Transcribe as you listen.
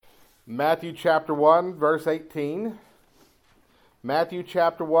Matthew chapter 1, verse 18. Matthew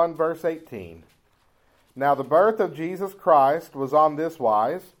chapter 1, verse 18. Now the birth of Jesus Christ was on this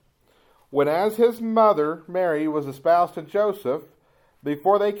wise, when as his mother Mary was espoused to Joseph,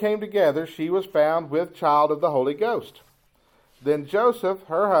 before they came together, she was found with child of the Holy Ghost. Then Joseph,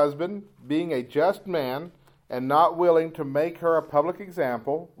 her husband, being a just man, and not willing to make her a public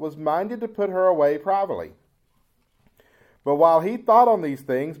example, was minded to put her away privately. But while he thought on these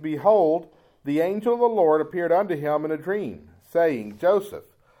things, behold, the angel of the Lord appeared unto him in a dream, saying, Joseph,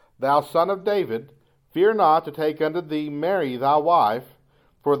 thou son of David, fear not to take unto thee Mary thy wife,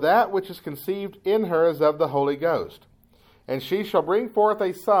 for that which is conceived in her is of the Holy Ghost. And she shall bring forth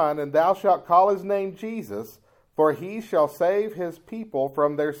a son, and thou shalt call his name Jesus, for he shall save his people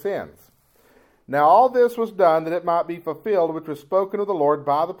from their sins. Now all this was done that it might be fulfilled, which was spoken of the Lord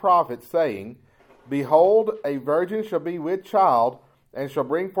by the prophet, saying, Behold, a virgin shall be with child, and shall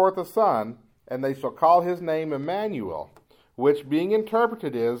bring forth a son, and they shall call his name Emmanuel, which being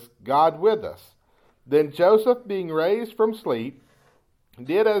interpreted is, God with us. Then Joseph, being raised from sleep,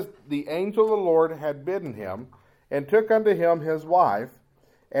 did as the angel of the Lord had bidden him, and took unto him his wife,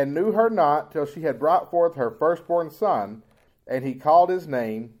 and knew her not till she had brought forth her firstborn son, and he called his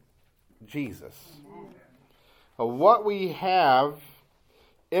name Jesus. What we have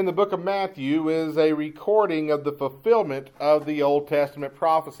in the book of Matthew is a recording of the fulfillment of the Old Testament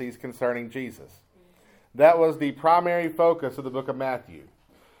prophecies concerning Jesus. That was the primary focus of the book of Matthew.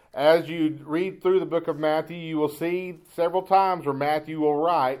 As you read through the book of Matthew, you will see several times where Matthew will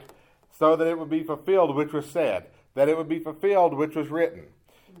write, so that it would be fulfilled which was said, that it would be fulfilled which was written.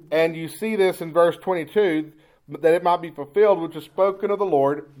 And you see this in verse 22, that it might be fulfilled which was spoken of the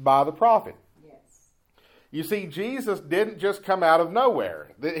Lord by the prophet. Yes. You see, Jesus didn't just come out of nowhere.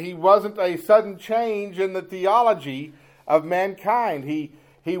 He wasn't a sudden change in the theology of mankind.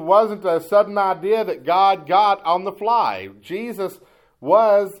 He wasn't a sudden idea that God got on the fly. Jesus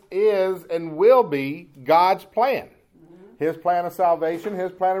was, is, and will be God's plan. His plan of salvation,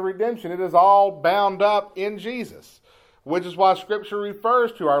 his plan of redemption, it is all bound up in Jesus, which is why Scripture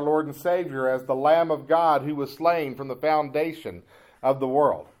refers to our Lord and Savior as the Lamb of God who was slain from the foundation of the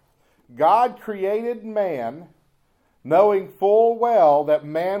world. God created man knowing full well that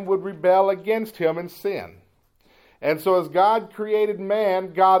man would rebel against him in sin. And so as God created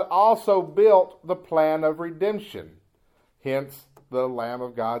man, God also built the plan of redemption, hence the Lamb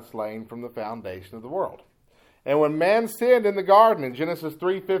of God slain from the foundation of the world. And when man sinned in the garden in Genesis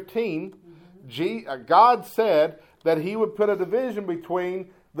 3:15, God said that he would put a division between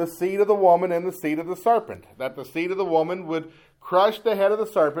the seed of the woman and the seed of the serpent. That the seed of the woman would crush the head of the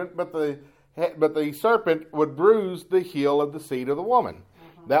serpent, but the serpent would bruise the heel of the seed of the woman.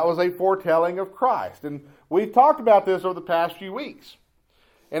 That was a foretelling of Christ. And we've talked about this over the past few weeks.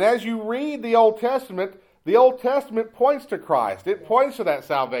 And as you read the Old Testament points to Christ. It points to that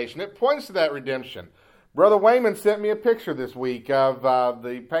salvation. It points to that redemption. Brother Wayman sent me a picture this week of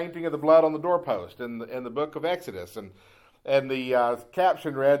the painting of the blood on the doorpost in the book of Exodus. And the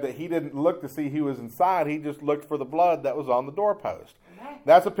caption read that he didn't look to see who was inside. He just looked for the blood that was on the doorpost. Amen.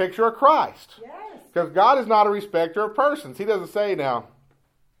 That's a picture of Christ. Because God is not a respecter of persons. He doesn't say, now,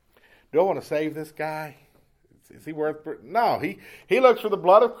 do I want to save this guy? Is he worth... No, he looks for the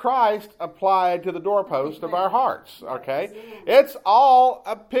blood of Christ applied to the doorpost of our hearts. Okay? It's all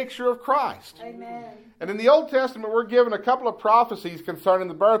a picture of Christ. Amen. And in the Old Testament, we're given a couple of prophecies concerning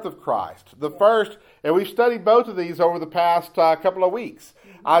the birth of Christ. The first, and we've studied both of these over the past couple of weeks.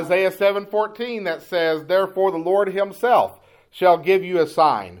 Isaiah 7:14 that says, Therefore the Lord himself shall give you a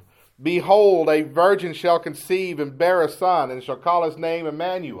sign. Behold, a virgin shall conceive and bear a son, and shall call his name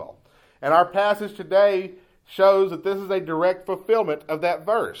Emmanuel. And our passage today shows that this is a direct fulfillment of that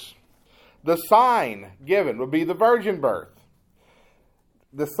verse. The sign given would be the virgin birth.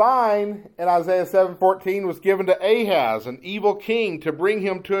 The sign in Isaiah 7:14 was given to Ahaz, an evil king, to bring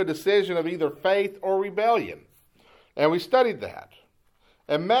him to a decision of either faith or rebellion. And we studied that.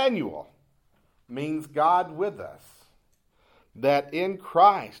 Emmanuel means God with us. That in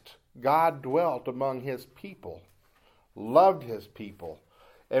Christ, God dwelt among his people, loved his people,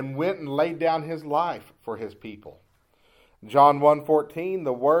 and went and laid down his life for his people. John 1:14,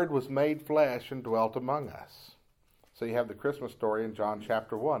 the Word was made flesh and dwelt among us. So you have the Christmas story in John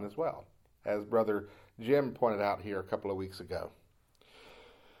chapter 1 as well, as Brother Jim pointed out here a couple of weeks ago.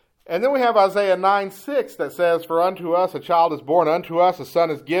 And then we have Isaiah 9:6 that says, For unto us a child is born, unto us a son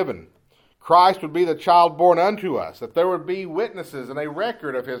is given. Christ would be the child born unto us, that there would be witnesses and a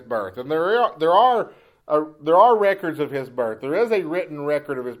record of his birth. And there are records of his birth. There is a written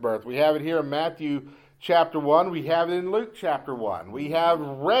record of his birth. We have it here in Matthew chapter 1. We have it in Luke chapter 1. We have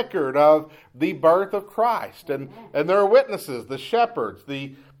record of the birth of Christ. And there are witnesses, the shepherds,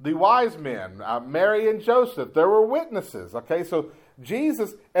 the wise men, Mary and Joseph. There were witnesses. Okay, so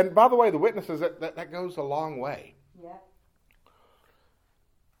Jesus, and by the way, the witnesses, that goes a long way. Yeah.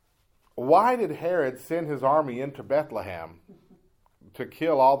 Why did Herod send his army into Bethlehem to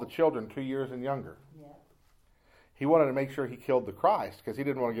kill all the children 2 years and younger? Yeah. He wanted to make sure he killed the Christ because he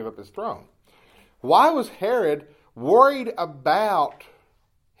didn't want to give up his throne. Why was Herod worried about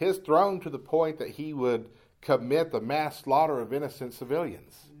his throne to the point that he would commit the mass slaughter of innocent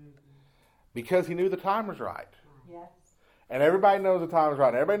civilians? Because he knew the time was right. Yes. And everybody knows the time is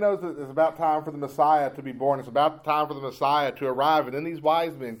right. Everybody knows that it's about time for the Messiah to be born. It's about time for the Messiah to arrive. And then these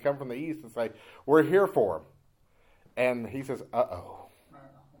wise men come from the east and say, we're here for him. And he says, uh-oh.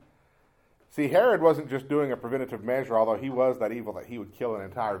 See, Herod wasn't just doing a preventative measure, although he was that evil that he would kill an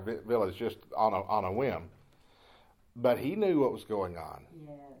entire village just on a whim. But he knew what was going on.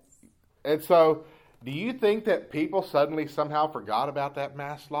 Yes. And so, do you think that people suddenly somehow forgot about that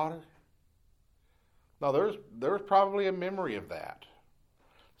mass slaughter? No, there was probably a memory of that.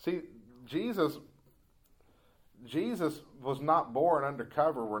 See, Jesus was not born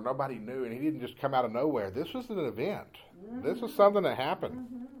undercover where nobody knew, and he didn't just come out of nowhere. This was an event. Mm-hmm. This was something that happened.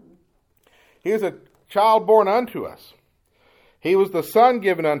 Mm-hmm. He was a child born unto us. He was the Son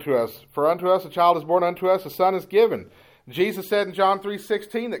given unto us. For unto us a child is born unto us, a Son is given. Jesus said in John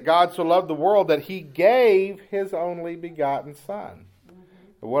 3:16 that God so loved the world that he gave his only begotten Son.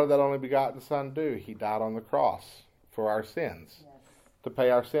 And what did that only begotten Son do? He died on the cross for our sins, yes, to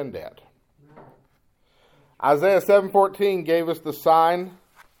pay our sin debt. Right. Isaiah 7:14 gave us the sign.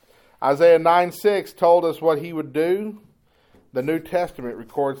 Isaiah 9:6 told us what he would do. The New Testament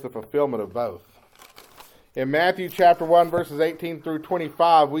records the fulfillment of both. In Matthew chapter 1, verses 18 through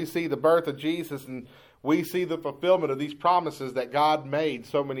 25, we see the birth of Jesus, and we see the fulfillment of these promises that God made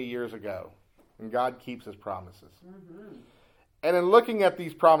so many years ago. And God keeps his promises. Mm-hmm. And in looking at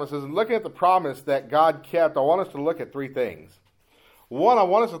these promises and looking at the promise that God kept, I want us to look at three things. One, I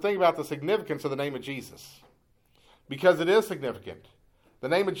want us to think about the significance of the name of Jesus, because it is significant. The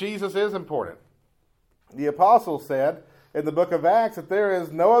name of Jesus is important. The apostles said in the book of Acts that there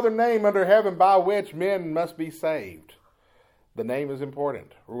is no other name under heaven by which men must be saved. The name is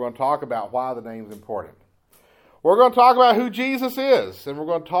important. We're going to talk about why the name is important. We're going to talk about who Jesus is, and we're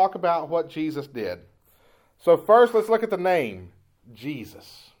going to talk about what Jesus did. So first, let's look at the name,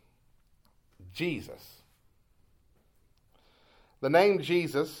 Jesus. Jesus. The name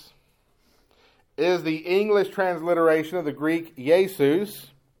Jesus is the English transliteration of the Greek Jesus,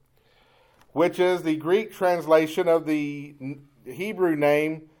 which is the Greek translation of the Hebrew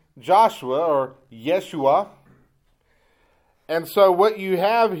name Joshua or Yeshua. And so what you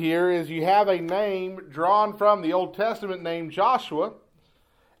have here is you have a name drawn from the Old Testament named Joshua.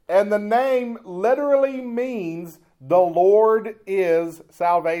 And the name literally means the Lord is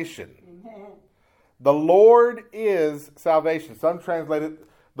salvation. Amen. The Lord is salvation. Some translate it,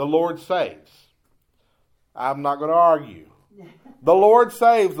 the Lord saves. I'm not going to argue. The Lord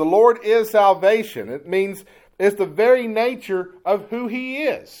saves. The Lord is salvation. It means it's the very nature of who he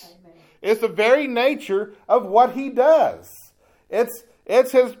is. Amen. It's the very nature of what he does.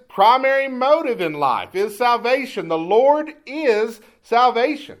 It's his primary motive in life, is salvation. The Lord is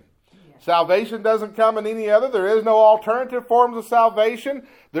salvation. Yes. Salvation doesn't come in any other. There is no alternative forms of salvation.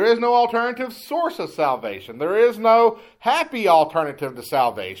 There is no alternative source of salvation. There is no happy alternative to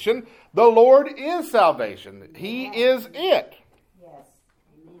salvation. The Lord is salvation. He is it. Yes.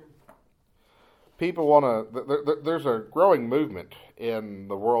 Amen. People want to... There's a growing movement in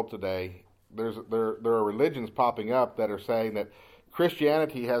the world today. There are religions popping up that are saying that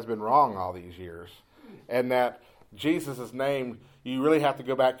Christianity has been wrong all these years, and that Jesus' name, you really have to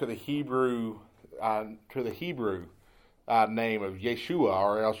go back to the Hebrew name of Yeshua,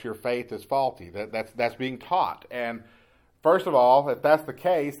 or else your faith is faulty. That's being taught. And first of all, if that's the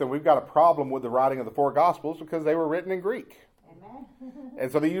case, then we've got a problem with the writing of the four Gospels, because they were written in Greek. Amen. And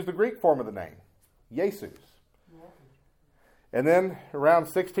so they used the Greek form of the name, Jesus. And then around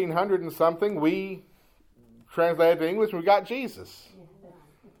 1600 and something, we translated to English and we got Jesus.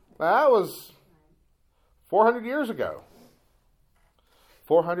 Now, that was 400 years ago.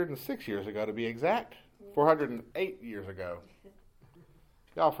 406 years ago to be exact. 408 years ago.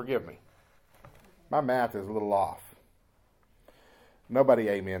 Y'all forgive me. My math is a little off. Nobody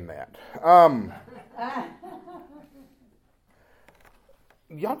amen that.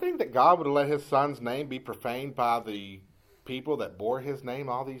 Y'all think that God would have let his son's name be profaned by the people that bore his name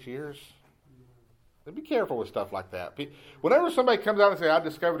all these years? Be careful with stuff like that. Whenever somebody comes out and says, I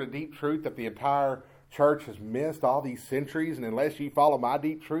discovered a deep truth that the entire church has missed all these centuries, and unless you follow my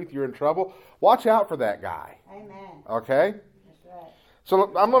deep truth, you're in trouble. Watch out for that guy. Amen. Okay? That's right.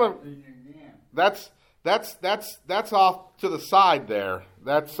 So I'm going to... That's off to the side there.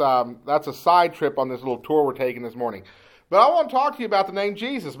 That's a side trip on this little tour we're taking this morning. But I want to talk to you about the name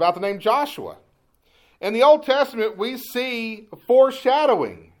Jesus, about the name Joshua. In the Old Testament, we see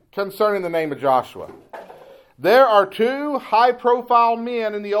foreshadowing concerning the name of Joshua. There are two high-profile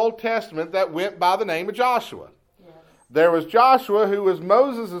men in the Old Testament that went by the name of Joshua. Yes. There was Joshua, who was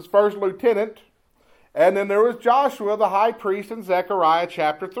Moses' first lieutenant, and then there was Joshua, the high priest, in Zechariah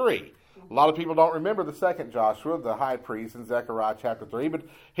chapter 3. A lot of people don't remember the second Joshua, the high priest, in Zechariah chapter 3, but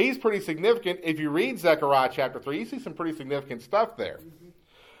he's pretty significant. If you read Zechariah chapter 3, you see some pretty significant stuff there.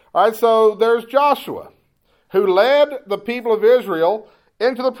 All right, so there's Joshua, who led the people of Israel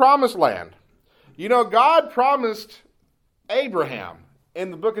into the promised land. You know, God promised Abraham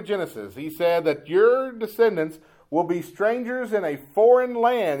in the book of Genesis. He said that your descendants will be strangers in a foreign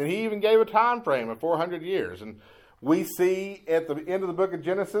land, and he even gave a time frame of 400 years. And we see at the end of the book of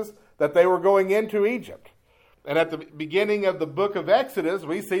Genesis that they were going into Egypt. And at the beginning of the book of Exodus,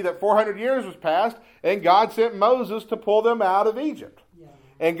 we see that 400 years was passed, and God sent Moses to pull them out of Egypt. Yeah.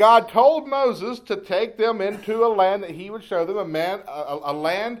 And God told Moses to take them into a land that he would show them, a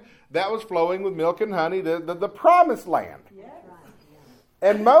land that was flowing with milk and honey, the promised land. Yeah.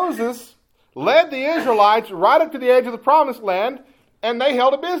 And Moses led the Israelites right up to the edge of the promised land, and they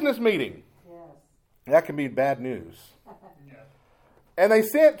held a business meeting. That can be bad news. And they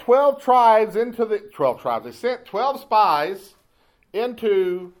sent 12 tribes into the 12 tribes. They sent 12 spies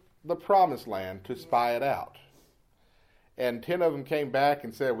into the promised land to spy it out. And 10 of them came back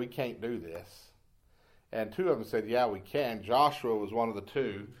and said, "We can't do this." And 2 of them said, "Yeah, we can." Joshua was one of the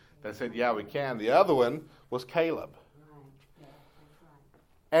 2 that said, "Yeah, we can." The other one was Caleb.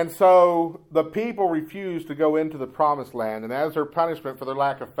 And so the people refused to go into the promised land. And as their punishment for their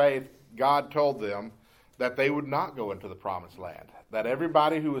lack of faith, God told them that they would not go into the promised land. That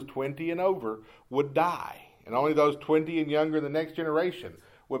everybody who was 20 and over would die. And only those 20 and younger in the next generation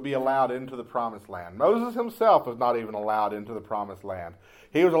would be allowed into the promised land. Moses himself was not even allowed into the promised land.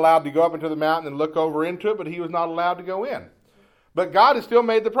 He was allowed to go up into the mountain and look over into it, but he was not allowed to go in. But God had still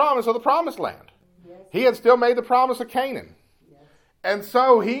made the promise of the promised land. Yes. He had still made the promise of Canaan. Yes. And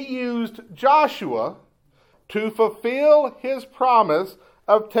so he used Joshua to fulfill his promise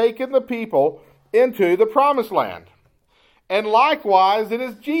of taking the people into the promised land. And likewise, it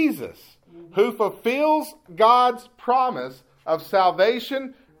is Jesus who fulfills God's promise of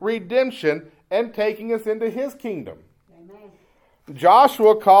salvation, redemption, and taking us into his kingdom. Amen.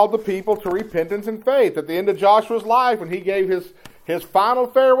 Joshua called the people to repentance and faith. At the end of Joshua's life, when he gave his final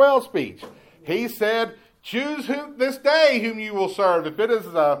farewell speech, he said, "Choose this day whom you will serve.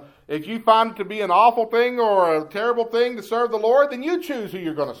 If you find it to be an awful thing or a terrible thing to serve the Lord, then you choose who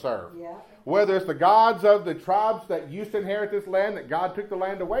you're going to serve." Yeah. Whether it's the gods of the tribes that used to inherit this land that God took the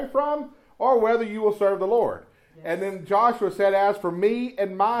land away from, or whether you will serve the Lord. Yes. And then Joshua said, "As for me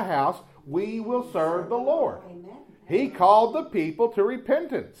and my house, we will serve the Lord." Amen. He called the people to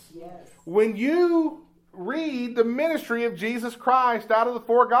repentance. Yes. When you read the ministry of Jesus Christ out of the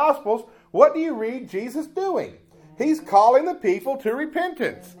 4 Gospels, what do you read Jesus doing? He's calling the people to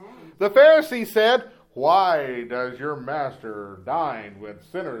repentance. Amen. The Pharisees said, "Why does your master dine with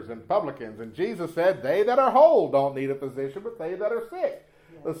sinners and publicans?" And Jesus said, "They that are whole don't need a physician, but they that are sick."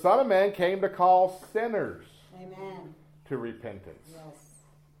 Yes. The Son of Man came to call sinners to repentance. Yes.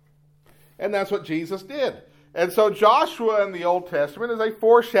 And that's what Jesus did. And so Joshua in the Old Testament is a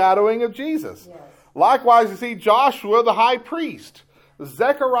foreshadowing of Jesus. Yes. Likewise, you see Joshua the high priest.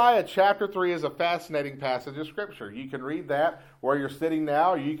 Zechariah chapter 3 is a fascinating passage of Scripture. You can read that where you're sitting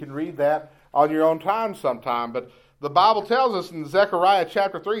now, or you can read that on your own time sometime. But the Bible tells us in Zechariah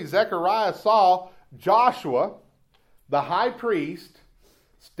chapter 3, Zechariah saw Joshua, the high priest,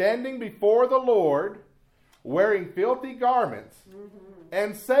 standing before the Lord, wearing filthy garments,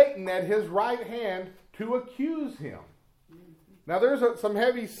 and Satan at his right hand to accuse him. Now there's some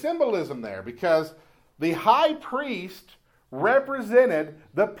heavy symbolism there, because the high priest represented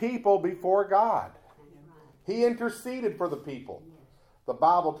the people before God. He interceded for the people. The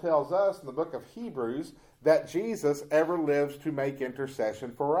Bible tells us in the book of Hebrews that Jesus ever lives to make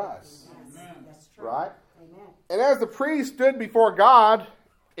intercession for us. Amen. That's true. Right? Amen. And as the priest stood before God,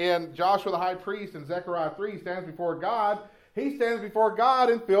 and Joshua the high priest in Zechariah 3 stands before God, he stands before God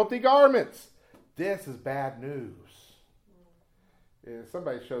in filthy garments. This is bad news. If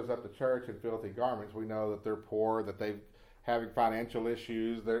somebody shows up to church in filthy garments, we know that they're poor, that they're having financial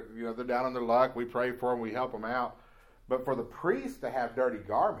issues, they're down on their luck. We pray for them, we help them out. But for the priest to have dirty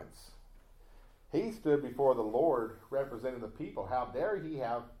garments, He stood before the Lord representing the people. How dare he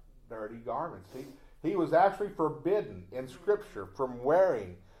have dirty garments? He was actually forbidden in Scripture from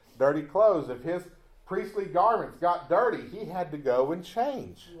wearing dirty clothes. If his priestly garments got dirty, he had to go and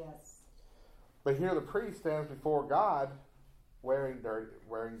change. Yes. But here the priest stands before God wearing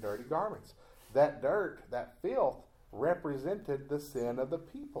dirty garments. That dirt, that filth, represented the sin of the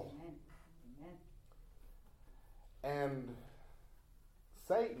people. Amen. And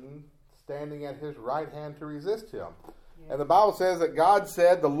Satan standing at his right hand to resist him. And the Bible says that God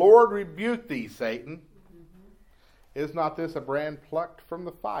said, "The Lord rebuke thee, Satan. Is not this a brand plucked from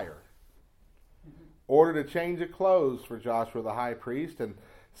the fire?" Ordered a change of clothes for Joshua the high priest, and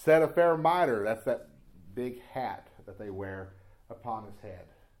set a fair mitre, that's that big hat that they wear, upon his head.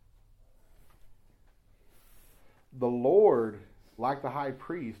 The Lord, like the high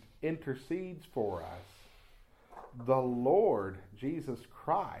priest, intercedes for us. The Lord, Jesus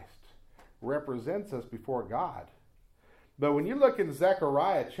Christ, represents us before God. But when you look in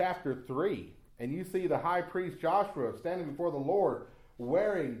Zechariah chapter 3, and you see the high priest Joshua standing before the Lord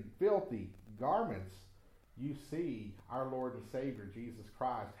wearing filthy garments, you see our Lord and Savior Jesus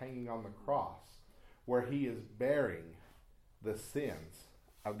Christ hanging on the cross, where he is bearing the sins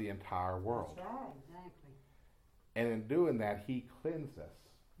of the entire world. That's right. Exactly. And in doing that, he cleansed us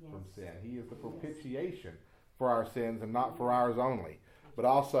from sin. He is the propitiation for our sins, and not for ours only, but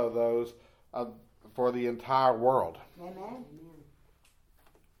also those for the entire world. Amen.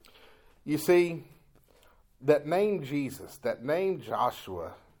 You see, that name Jesus, that name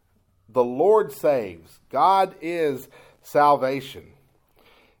Joshua, the Lord saves. God is salvation.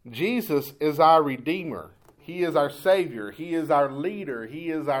 Jesus is our Redeemer. He is our Savior. He is our leader. He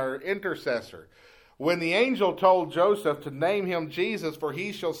is our intercessor. When the angel told Joseph to name him Jesus, for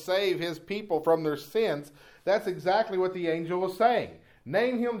he shall save his people from their sins, that's exactly what the angel was saying.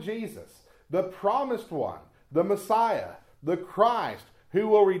 Name him Jesus, the promised one, the Messiah, the Christ, who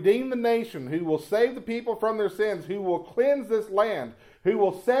will redeem the nation, who will save the people from their sins, who will cleanse this land, who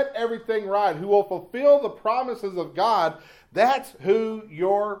will set everything right, who will fulfill the promises of God. That's who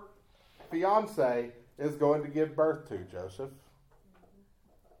your fiancé is going to give birth to, Joseph.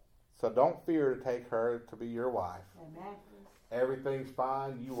 So don't fear to take her to be your wife. Amen. Everything's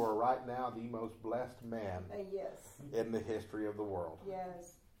fine. You are right now the most blessed man Yes. in the history of the world.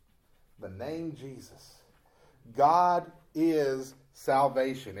 Yes. The name Jesus. God is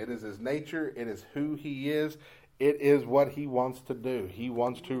salvation. It is his nature. It is who he is. It is what he wants to do. He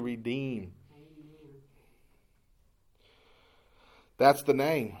wants to redeem. Amen. That's the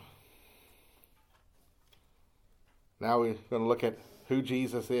name. Now we're going to look at who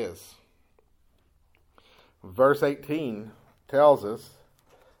Jesus is. Verse 18 tells us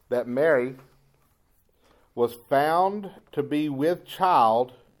that Mary was found to be with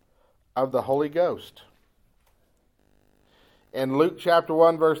child of the Holy Ghost. In Luke chapter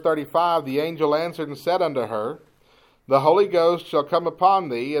 1 verse 35, the angel answered and said unto her, The Holy Ghost shall come upon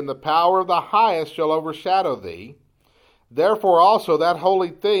thee, and the power of the highest shall overshadow thee. Therefore also that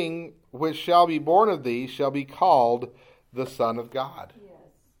holy thing which shall be born of thee shall be called the Son of God. Yes.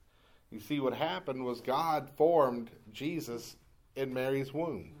 You see, what happened was God formed Jesus in Mary's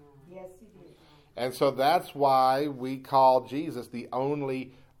womb. Yes, he did. And so that's why we call Jesus the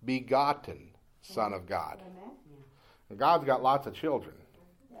only begotten Son of God. Amen. And God's got lots of children.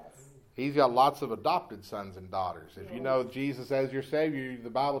 Yes. He's got lots of adopted sons and daughters. If you know Jesus as your Savior, the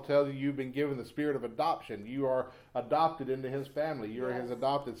Bible tells you you've been given the spirit of adoption. You are adopted into his family. You're his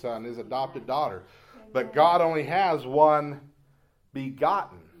adopted son, his adopted daughter. But God only has one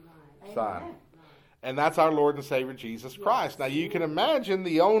begotten Son. Amen. And that's our Lord and Savior Jesus Christ. Now you can imagine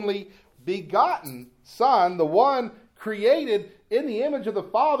the only begotten Son, the one created in the image of the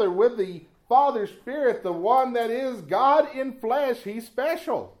Father with the Father's Spirit, the one that is God in flesh. He's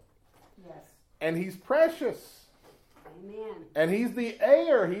special. Yes. And he's precious. Amen. And he's the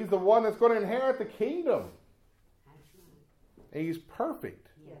heir. He's the one that's going to inherit the kingdom. That's right. And he's perfect.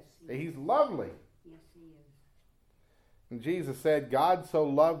 Yes. And he's lovely. Yes, he is. And Jesus said, God so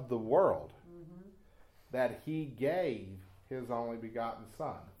loved the world that he gave his only begotten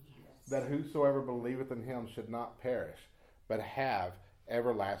Son, that whosoever believeth in him should not perish, but have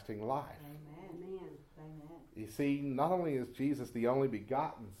everlasting life. Amen. Amen. You see, not only is Jesus the only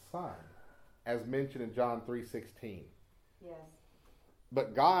begotten Son, as mentioned in John 3:16, Yes.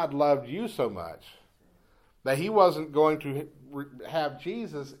 but God loved you so much that he wasn't going to have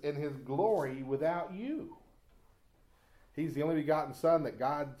Jesus in his glory without you. He's the only begotten Son that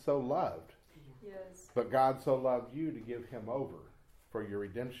God so loved. Yes. But God so loved you to give him over for your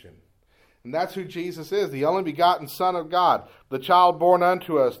redemption. And that's who Jesus is, the only begotten Son of God, the child born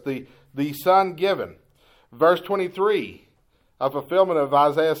unto us, the Son given. Verse 23, a fulfillment of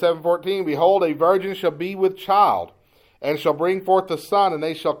Isaiah 7:14, behold, a virgin shall be with child, and shall bring forth a son, and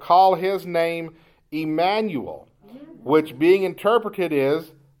they shall call his name Emmanuel, which being interpreted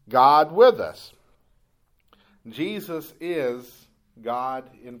is God with us. Jesus is God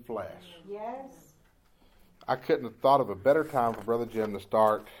in flesh. Yes. I couldn't have thought of a better time for Brother Jim to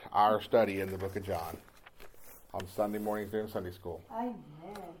start our study in the book of John on Sunday mornings during Sunday school. Amen.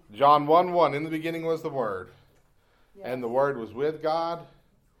 John 1:1, in the beginning was the Word, Yes. and the Word was with God,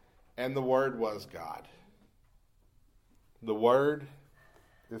 and the Word was God. The Word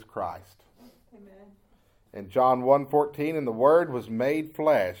is Christ. Amen. In John 1:14, and the Word was made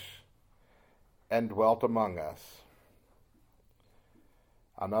flesh and dwelt among us.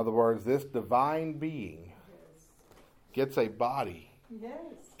 In other words, this divine being gets a body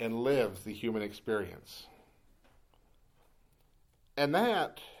Yes. and lives the human experience. And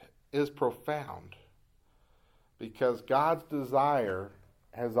that is profound, because God's desire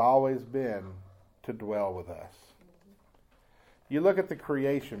has always been to dwell with us. You look at the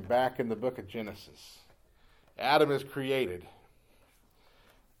creation back in the book of Genesis. Adam is created.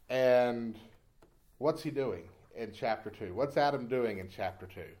 And what's he doing in chapter 2? What's Adam doing in chapter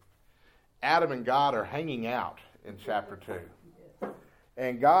 2? Adam and God are hanging out in chapter 2.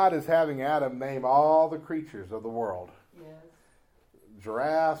 And God is having Adam name all the creatures of the world. Yes.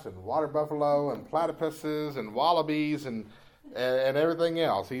 Giraffes and water buffalo and platypuses and wallabies and everything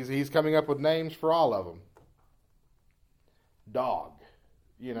else. He's coming up with names for all of them. Dog.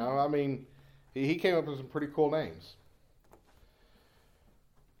 You know, I mean, he came up with some pretty cool names.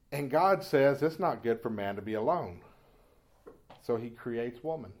 And God says it's not good for man to be alone. So he creates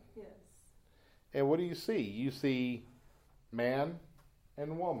woman. Yes. And what do you see? You see man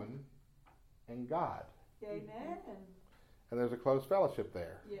and woman and God. Amen. And there's a close fellowship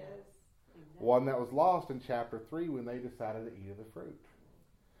there. Yes. One that was lost in chapter 3 when they decided to eat of the fruit.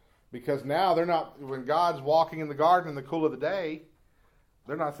 Because now they're not, when God's walking in the garden in the cool of the day,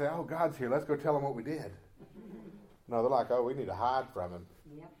 they're not saying, oh, God's here, let's go tell him what we did. No, they're like, oh, we need to hide from him.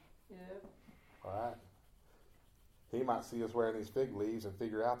 Yep. Yep. All right. He might see us wearing these fig leaves and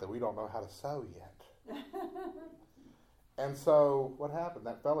figure out that we don't know how to sew yet. And so what happened?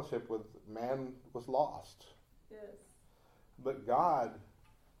 That fellowship with man was lost. Yes. But God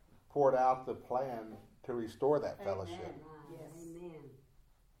poured out the plan to restore that fellowship. Yes. Amen.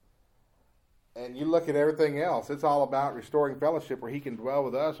 And you look at everything else, it's all about restoring fellowship where he can dwell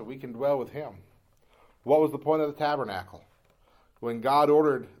with us and we can dwell with him. What was the point of the tabernacle? When God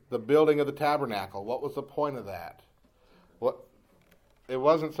ordered the building of the tabernacle, what was the point of that? It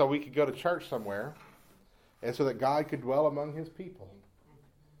wasn't so we could go to church somewhere, and so that God could dwell among his people.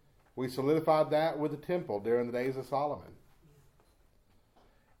 We solidified that with the temple during the days of Solomon.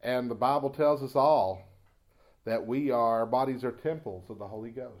 And the Bible tells us all that our bodies are temples of the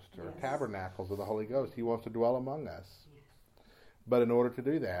Holy Ghost, or tabernacles of the Holy Ghost. He wants to dwell among us. But in order to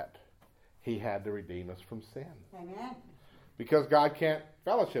do that, he had to redeem us from sin. Amen. Because God can't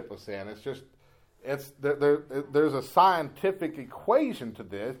fellowship with sin. There's a scientific equation to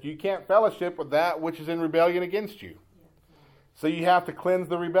this. You can't fellowship with that which is in rebellion against you. So you have to cleanse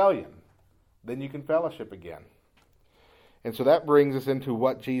the rebellion. Then you can fellowship again. And so that brings us into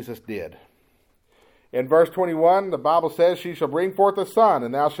what Jesus did. In verse 21, the Bible says, she shall bring forth a son,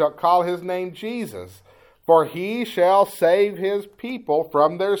 and thou shalt call his name Jesus, for he shall save his people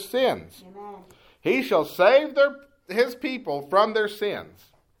from their sins. Amen. He shall save his people from their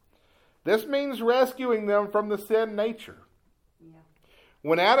sins. This means rescuing them from the sin nature. Yeah.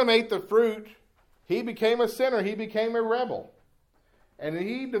 When Adam ate the fruit, he became a sinner. He became a rebel. And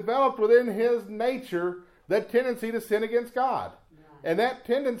he developed within his nature that tendency to sin against God. And that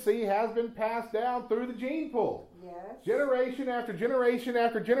tendency has been passed down through the gene pool. Yes. Generation after generation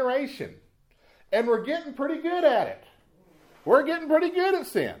after generation. And we're getting pretty good at it. We're getting pretty good at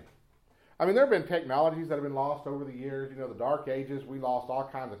sin. I mean, there have been technologies that have been lost over the years. You know, the Dark Ages, we lost all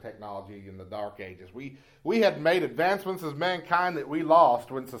kinds of technology in the Dark Ages. We had made advancements as mankind that we lost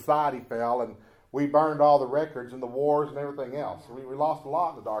when society fell, and we burned all the records and the wars and everything else. We lost a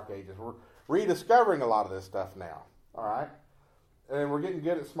lot in the Dark Ages. We're rediscovering a lot of this stuff now, all right? And we're getting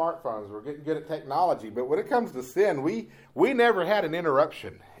good at smartphones. We're getting good at technology. But when it comes to sin, we never had an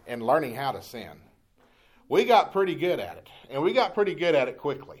interruption in learning how to sin. We got pretty good at it, and we got pretty good at it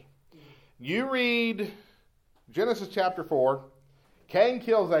quickly. You read Genesis chapter 4, Cain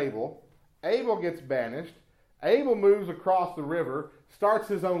kills Abel, Abel gets banished, Abel moves across the river, starts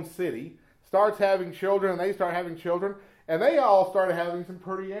his own city, starts having children, and they start having children, And they all started having some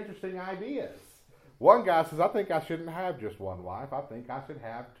pretty interesting ideas. One guy says, I think I shouldn't have just one wife. I think I should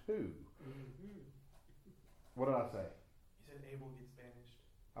have two. What did I say? You said Abel gets banished.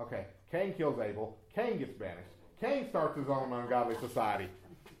 Okay, Cain kills Abel. Cain gets banished. Cain starts his own ungodly society.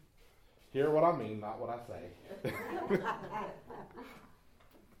 Hear what I mean, not what I say.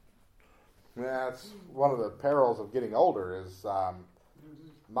 That's one of the perils of getting older is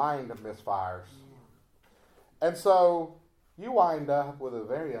mind misfires. And so you wind up with a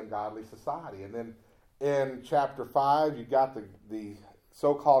very ungodly society. And then in chapter 5, you got the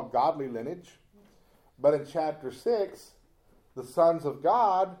so-called godly lineage. But in chapter 6, the sons of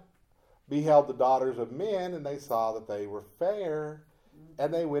God beheld the daughters of men, and they saw that they were fair,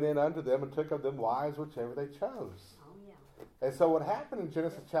 and they went in unto them and took of them wives whichever they chose. Oh, yeah. And so what happened in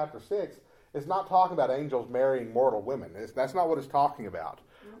Genesis chapter 6 is not talking about angels marrying mortal women. That's not what it's talking about.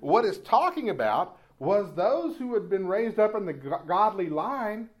 What it's talking about was those who had been raised up in the godly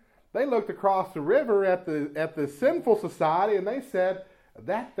line. They looked across the river at the sinful society, and they said,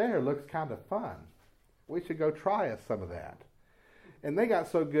 that there looks kind of fun. We should go try us some of that. And they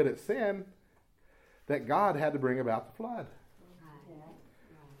got so good at sin that God had to bring about the flood.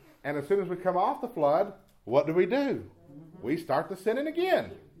 And as soon as we come off the flood, what do? We start the sinning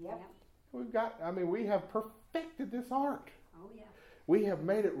again. Yep. We have perfected this art. Oh, yeah. We have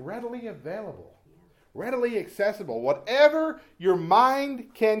made it readily available, readily accessible. Whatever your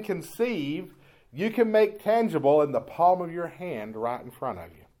mind can conceive, you can make tangible in the palm of your hand right in front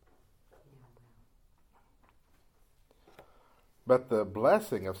of you. But the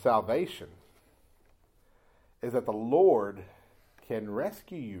blessing of salvation is that the Lord can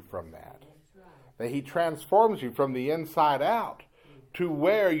rescue you from that. That He transforms you from the inside out to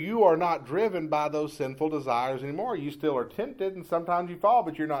where you are not driven by those sinful desires anymore. You still are tempted and sometimes you fall,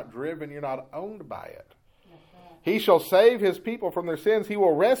 but you're not driven, you're not owned by it. He shall save His people from their sins. He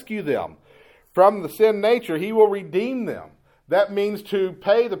will rescue them from the sin nature. He will redeem them. That means to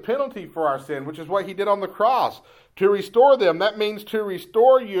pay the penalty for our sin, which is what He did on the cross. To restore them, that means to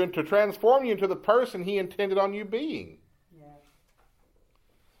restore you and to transform you into the person He intended on you being. Yes.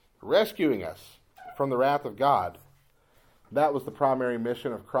 Rescuing us from the wrath of God. That was the primary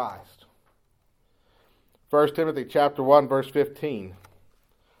mission of Christ. 1 Timothy chapter 1, verse 15.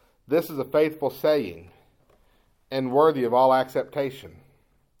 This is a faithful saying and worthy of all acceptation,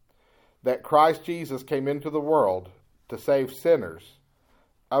 that Christ Jesus came into the world to save sinners,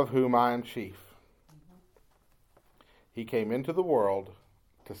 of whom I am chief. He came into the world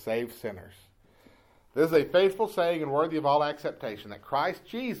to save sinners. This is a faithful saying and worthy of all acceptation, that Christ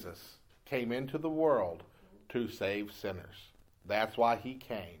Jesus came into the world to save sinners. That's why He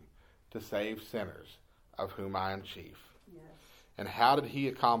came, to save sinners, of whom I am chief. Yes. And how did He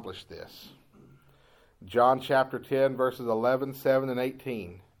accomplish this? John chapter 10, verses 11, 7, and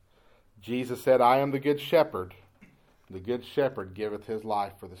 18. Jesus said, I am the good shepherd. The good shepherd giveth his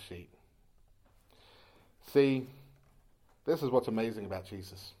life for the sheep. See, this is what's amazing about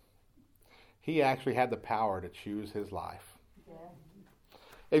Jesus. He actually had the power to choose His life. Yeah.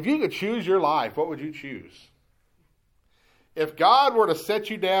 If you could choose your life, what would you choose? If God were to set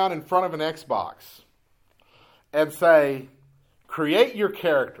you down in front of an Xbox and say, create your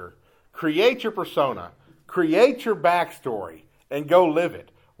character, create your persona, create your backstory, and go live it,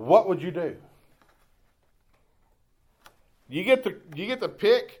 what would you do? You get to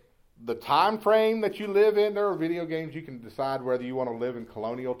pick the time frame that you live in. There are video games you can decide whether you want to live in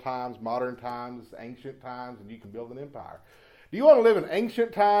colonial times, modern times, ancient times, and you can build an empire. Do you want to live in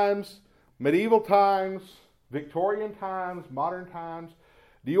ancient times, medieval times, Victorian times, modern times?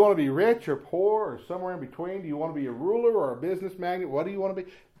 Do you want to be rich or poor or somewhere in between? Do you want to be a ruler or a business magnate? What do you want to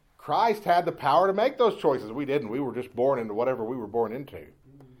be? Christ had the power to make those choices. We didn't. We were just born into whatever we were born into.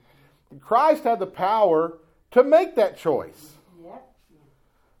 Christ had the power to make that choice. Yep.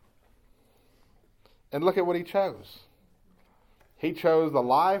 And look at what He chose. He chose the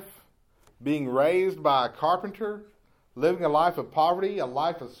life being raised by a carpenter, living a life of poverty, a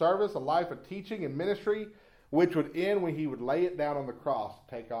life of service, a life of teaching and ministry, which would end when He would lay it down on the cross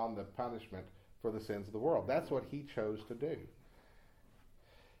to take on the punishment for the sins of the world. That's what He chose to do.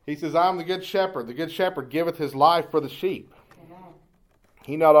 He says, I am the good shepherd. The good shepherd giveth his life for the sheep. Amen.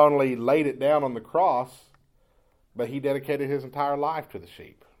 He not only laid it down on the cross, but He dedicated His entire life to the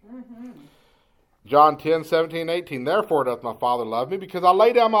sheep. Mm-hmm. John 10, 17, 18. Therefore doth my Father love me, because I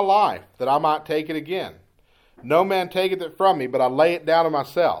lay down my life, that I might take it again. No man taketh it from me, but I lay it down of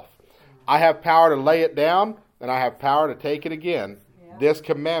myself. I have power to lay it down, and I have power to take it again. Yeah. This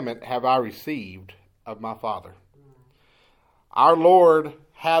commandment have I received of my Father. Our Lord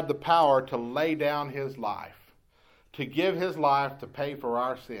had the power to lay down His life, to give his life to pay for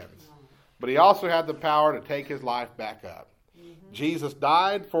our sins. But he also had the power to take his life back up. Jesus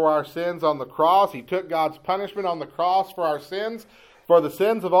died for our sins on the cross. He took God's punishment on the cross for our sins, for the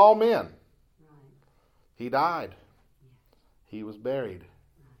sins of all men. He died. He was buried.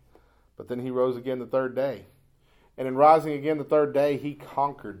 But then he rose again the third day. And in rising again the third day, he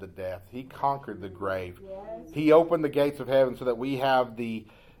conquered the death. He conquered the grave. Yes. He opened the gates of heaven so that we have the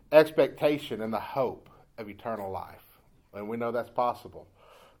expectation and the hope of eternal life. And we know that's possible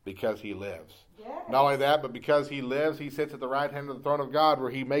because he lives. Yes. Not only that, but because he lives, he sits at the right hand of the throne of God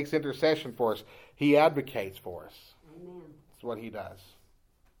where he makes intercession for us. He advocates for us. Amen. That's what he does.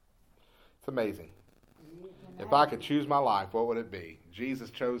 It's amazing. Amen. If I could choose my life, what would it be?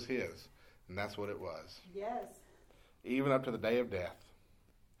 Jesus chose his, and that's what it was. Yes. Even up to the day of death.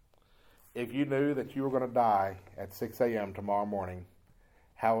 If you knew that you were going to die at 6 a.m. tomorrow morning,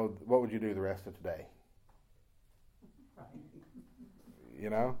 what would you do the rest of today? You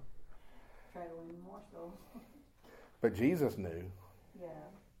know? Try to win more souls. But Jesus knew. Yeah.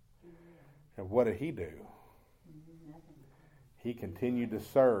 And what did he do? Nothing. He continued to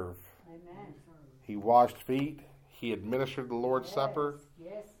serve. Amen. He washed feet. He administered the Lord's Supper.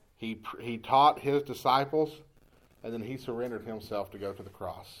 Yes. He taught his disciples. And then he surrendered himself to go to the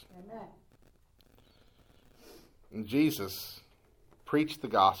cross. Amen. And Jesus preached the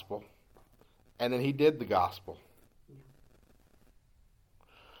gospel. And then he did the gospel.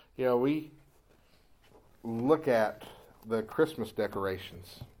 You know, we look at the Christmas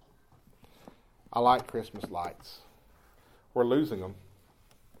decorations. I like Christmas lights. We're losing them.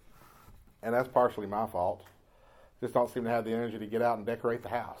 And that's partially my fault. Just don't seem to have the energy to get out and decorate the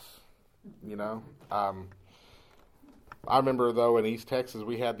house. You know? I remember, though, in East Texas,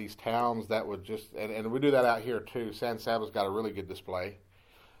 we had these towns that would just, and we do that out here, too. San Saba's got a really good display.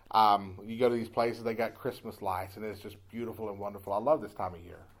 You go to these places, they got Christmas lights, and it's just beautiful and wonderful. I love this time of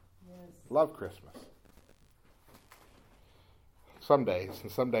year. Yes. Love Christmas. Some days,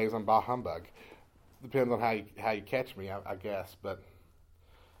 and some days I'm bah humbug. Depends on how you catch me, I guess. But,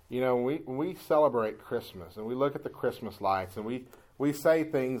 you know, when we celebrate Christmas, and we look at the Christmas lights, and we say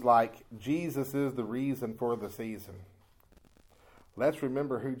things like, Jesus is the reason for the season. Let's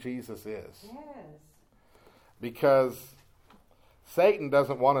remember who Jesus is. Yes. Because Satan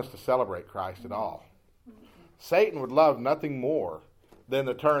doesn't want us to celebrate Christ at all. Satan would love nothing more than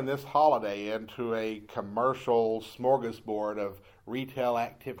to turn this holiday into a commercial smorgasbord of retail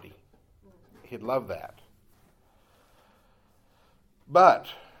activity. He'd love that. But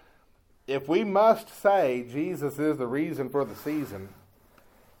if we must say Jesus is the reason for the season,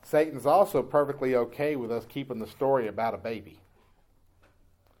 Satan's also perfectly okay with us keeping the story about a baby.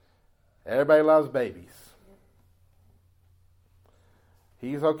 Everybody loves babies.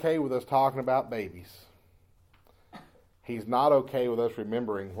 He's okay with us talking about babies. He's not okay with us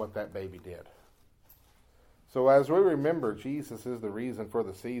remembering what that baby did. So as we remember Jesus is the reason for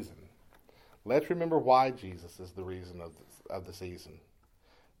the season, let's remember why Jesus is the reason of the season.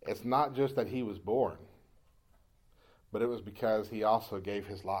 It's not just that he was born, but it was because he also gave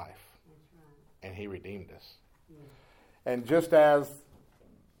his life. And he redeemed us. And just as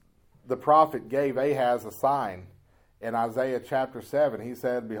the prophet gave Ahaz a sign in Isaiah chapter 7, he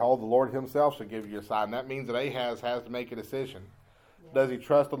said, behold, the Lord himself shall give you a sign. That means that Ahaz has to make a decision. Does he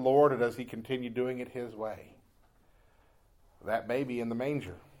trust the Lord, or does he continue doing it his way? That baby in the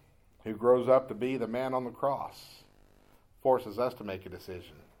manger, who grows up to be the man on the cross, forces us to make a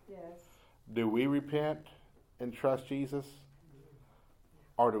decision. Yes. Do we repent and trust Jesus?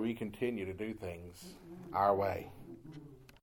 Or do we continue to do things our way?